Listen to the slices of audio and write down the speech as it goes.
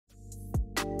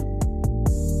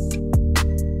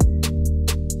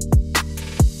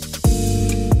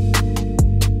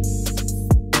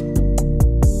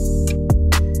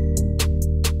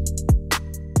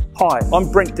Hi,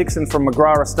 I'm Brent Dixon from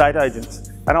McGrath Estate Agents,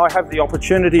 and I have the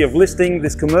opportunity of listing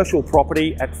this commercial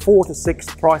property at 4 to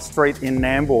 6 Price Street in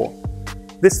Nambour.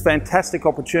 This fantastic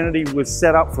opportunity was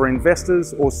set up for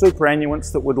investors or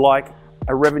superannuants that would like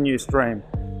a revenue stream.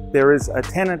 There is a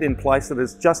tenant in place that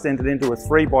has just entered into a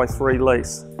 3x3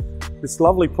 lease. This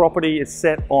lovely property is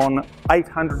set on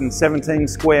 817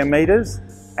 square metres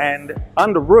and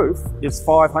under roof is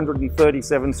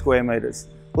 537 square metres.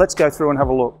 Let's go through and have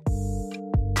a look.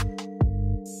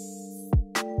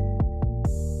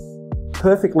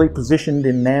 Perfectly positioned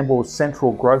in Nambour's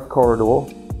central growth corridor,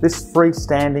 this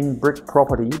freestanding brick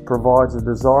property provides a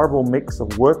desirable mix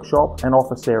of workshop and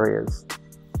office areas.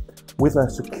 With a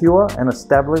secure and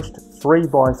established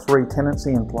 3x3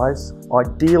 tenancy in place,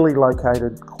 ideally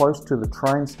located close to the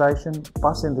train station,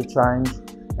 bus interchange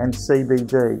and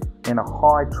CBD in a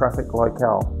high traffic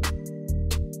locale.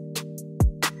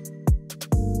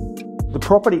 The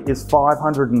property is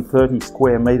 530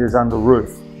 square metres under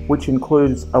roof, which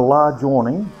includes a large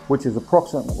awning, which is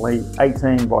approximately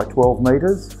 18 by 12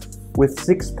 metres, with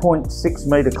 6.6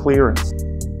 metre clearance.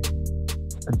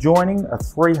 Adjoining a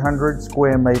 300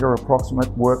 square metre approximate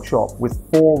workshop with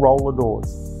 4 roller doors.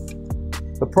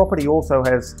 The property also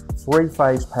has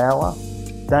 3-phase power,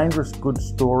 dangerous goods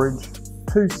storage,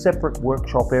 2 separate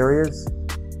workshop areas,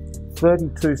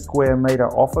 32 square metre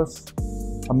office,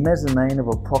 a mezzanine of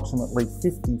approximately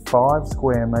 55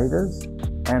 square metres,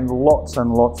 and lots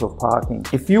of parking.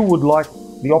 If you would like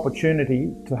the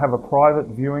opportunity to have a private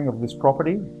viewing of this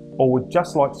property or would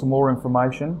just like some more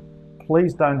information,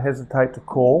 please don't hesitate to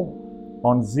call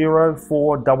on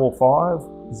 0455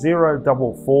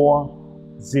 044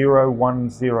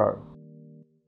 010.